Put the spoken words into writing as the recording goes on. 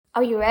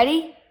Are you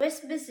ready?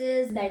 Christmas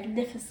is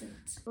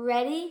magnificent.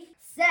 Ready?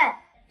 Set,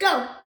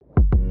 go!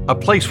 A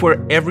place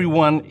where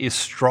everyone is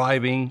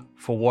striving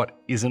for what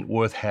isn't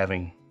worth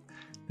having.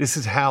 This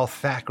is how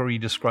Thackeray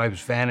describes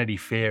Vanity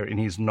Fair in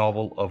his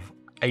novel of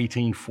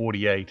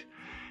 1848.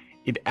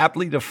 It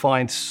aptly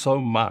defines so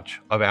much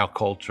of our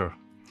culture.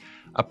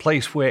 A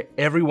place where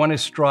everyone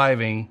is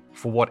striving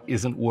for what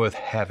isn't worth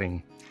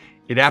having.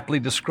 It aptly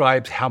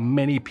describes how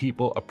many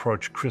people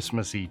approach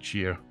Christmas each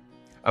year.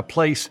 A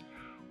place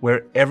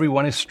where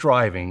everyone is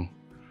striving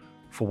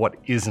for what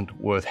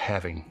isn't worth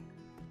having.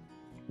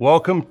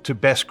 Welcome to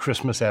Best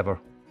Christmas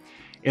Ever.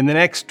 In the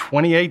next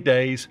 28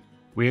 days,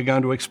 we are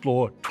going to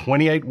explore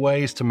 28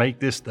 ways to make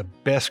this the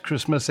best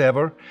Christmas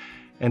ever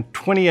and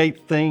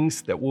 28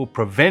 things that will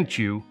prevent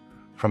you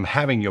from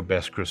having your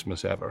best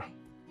Christmas ever.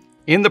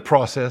 In the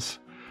process,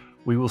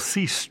 we will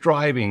cease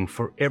striving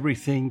for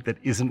everything that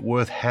isn't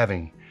worth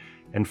having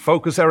and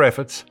focus our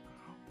efforts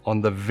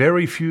on the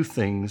very few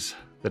things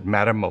that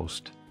matter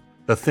most.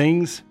 The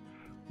things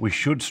we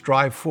should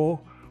strive for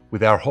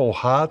with our whole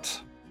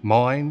hearts,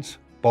 minds,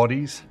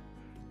 bodies,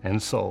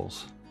 and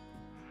souls.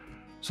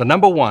 So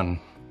number one,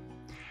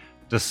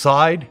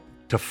 decide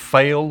to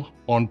fail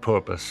on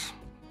purpose.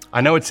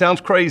 I know it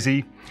sounds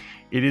crazy.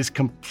 It is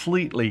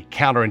completely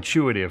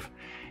counterintuitive.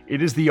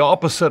 It is the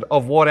opposite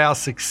of what our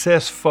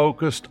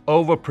success-focused,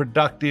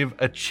 overproductive,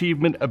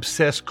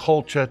 achievement-obsessed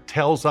culture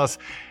tells us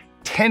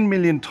 10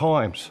 million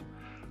times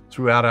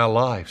throughout our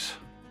lives.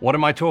 What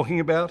am I talking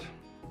about?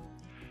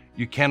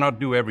 You cannot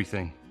do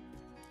everything.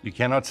 You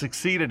cannot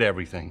succeed at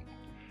everything.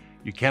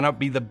 You cannot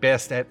be the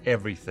best at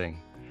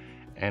everything.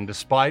 And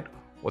despite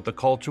what the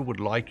culture would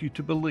like you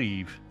to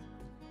believe,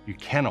 you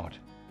cannot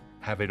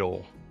have it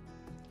all.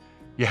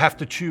 You have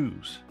to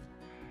choose.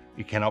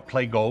 You cannot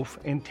play golf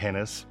and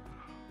tennis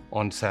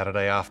on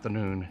Saturday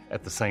afternoon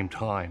at the same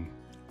time.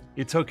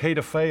 It's okay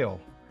to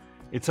fail.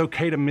 It's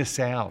okay to miss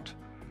out.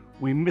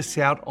 We miss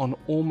out on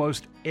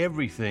almost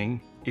everything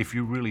if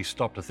you really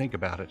stop to think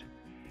about it.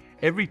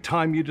 Every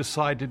time you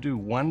decide to do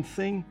one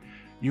thing,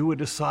 you are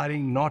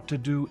deciding not to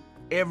do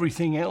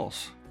everything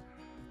else.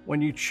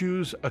 When you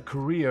choose a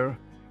career,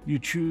 you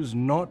choose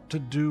not to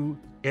do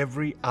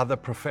every other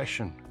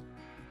profession.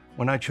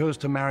 When I chose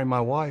to marry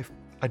my wife,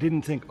 I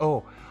didn't think,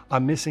 oh,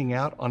 I'm missing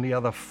out on the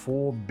other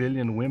 4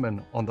 billion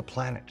women on the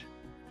planet.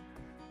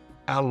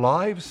 Our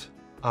lives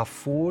are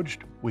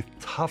forged with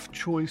tough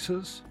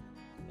choices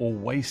or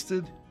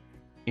wasted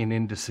in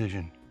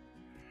indecision.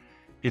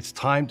 It's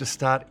time to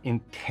start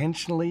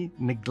intentionally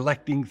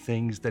neglecting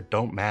things that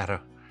don't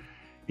matter.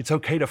 It's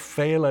okay to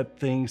fail at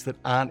things that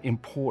aren't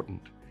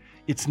important.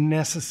 It's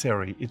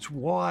necessary. It's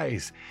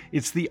wise.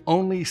 It's the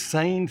only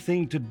sane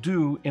thing to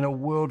do in a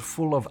world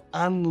full of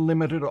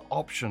unlimited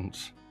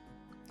options.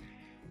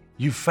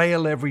 You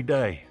fail every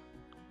day.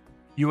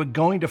 You are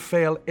going to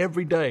fail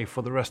every day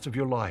for the rest of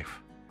your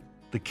life.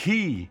 The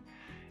key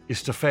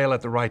is to fail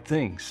at the right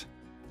things,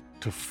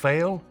 to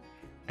fail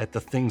at the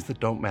things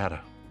that don't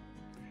matter.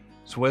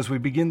 So as we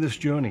begin this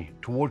journey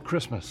toward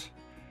Christmas,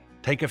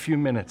 take a few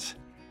minutes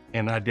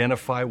and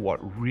identify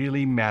what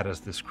really matters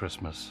this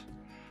Christmas.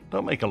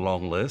 Don't make a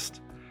long list.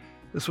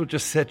 This will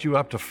just set you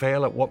up to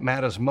fail at what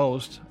matters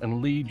most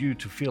and lead you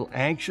to feel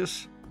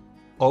anxious,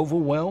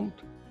 overwhelmed,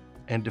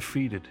 and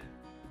defeated.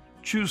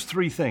 Choose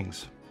 3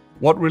 things.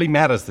 What really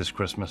matters this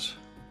Christmas?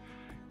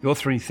 Your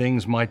 3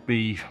 things might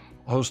be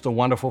host a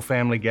wonderful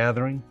family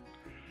gathering,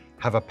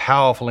 have a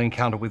powerful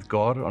encounter with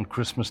God on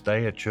Christmas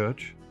Day at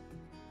church,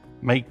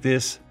 make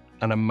this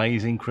an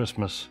amazing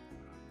Christmas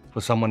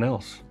for someone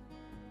else.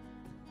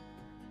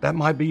 That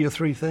might be your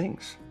 3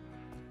 things.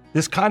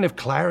 This kind of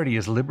clarity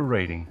is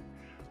liberating.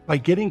 By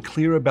getting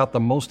clear about the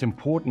most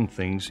important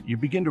things, you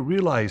begin to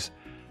realize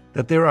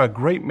that there are a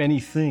great many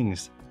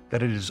things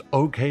that it is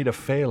okay to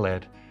fail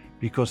at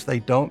because they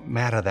don't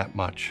matter that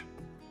much.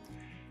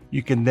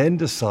 You can then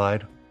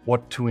decide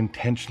what to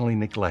intentionally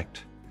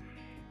neglect.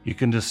 You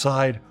can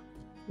decide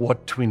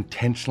what to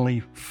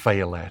intentionally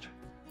fail at.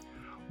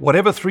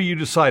 Whatever 3 you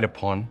decide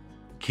upon,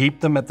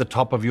 keep them at the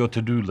top of your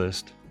to-do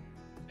list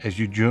as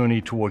you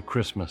journey toward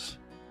Christmas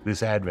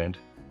this Advent.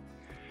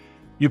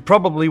 You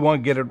probably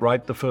won't get it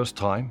right the first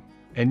time,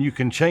 and you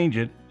can change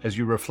it as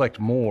you reflect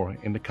more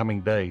in the coming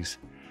days.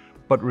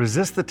 But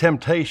resist the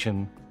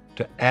temptation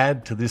to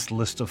add to this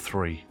list of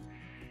 3.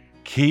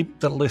 Keep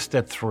the list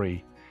at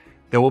 3.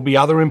 There will be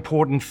other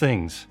important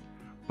things,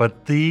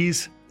 but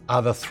these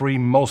are the 3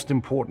 most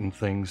important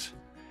things.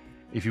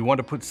 If you want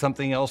to put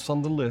something else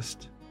on the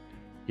list,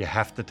 you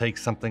have to take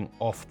something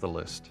off the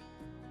list.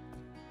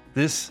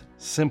 This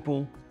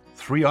simple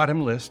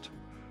 3-item list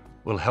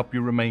will help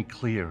you remain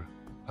clear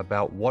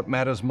about what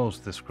matters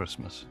most this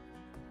Christmas.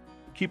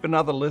 Keep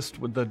another list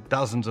with the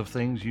dozens of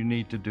things you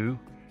need to do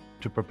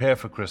to prepare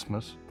for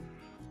Christmas,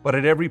 but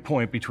at every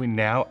point between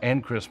now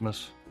and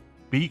Christmas,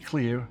 be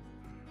clear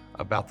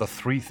about the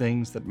 3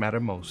 things that matter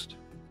most.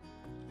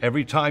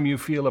 Every time you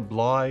feel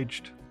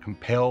obliged,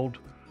 compelled,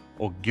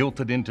 or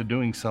guilted into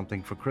doing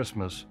something for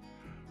Christmas,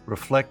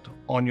 reflect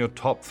on your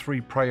top 3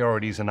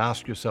 priorities and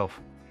ask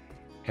yourself,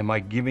 am I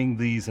giving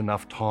these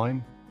enough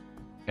time,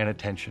 and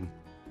attention.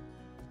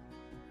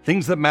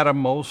 Things that matter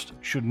most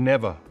should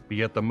never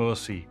be at the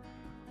mercy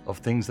of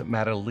things that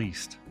matter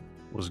least,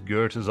 was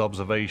Goethe's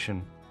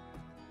observation,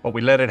 but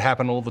we let it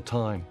happen all the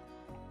time.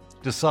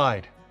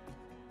 Decide,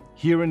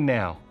 here and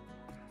now,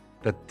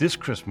 that this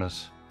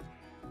Christmas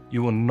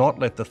you will not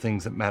let the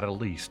things that matter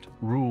least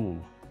rule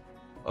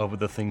over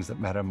the things that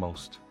matter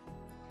most.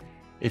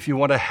 If you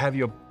want to have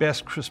your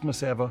best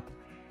Christmas ever,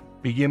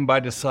 begin by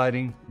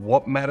deciding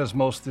what matters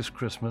most this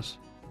Christmas,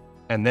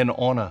 and then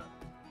honor,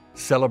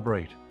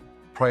 celebrate,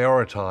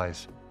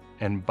 prioritize,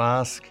 and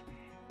bask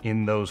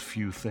in those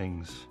few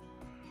things.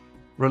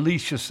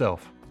 Release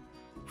yourself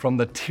from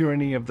the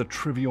tyranny of the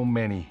trivial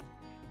many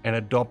and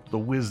adopt the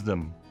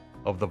wisdom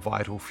of the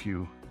vital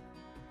few.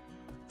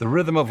 The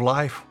Rhythm of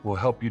Life will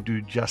help you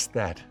do just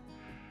that.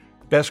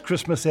 Best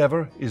Christmas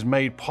Ever is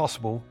made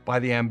possible by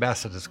the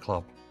Ambassadors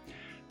Club.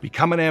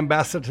 Become an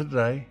ambassador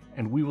today,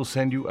 and we will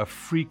send you a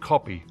free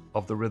copy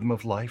of The Rhythm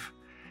of Life,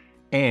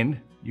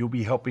 and you'll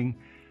be helping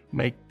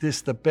make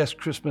this the best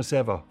Christmas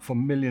ever for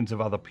millions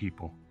of other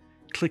people.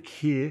 Click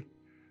here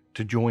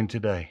to join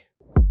today.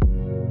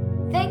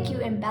 Thank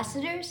you,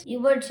 ambassadors.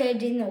 You were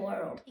changing the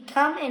world.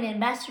 Become an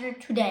ambassador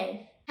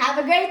today. Have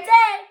a great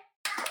day.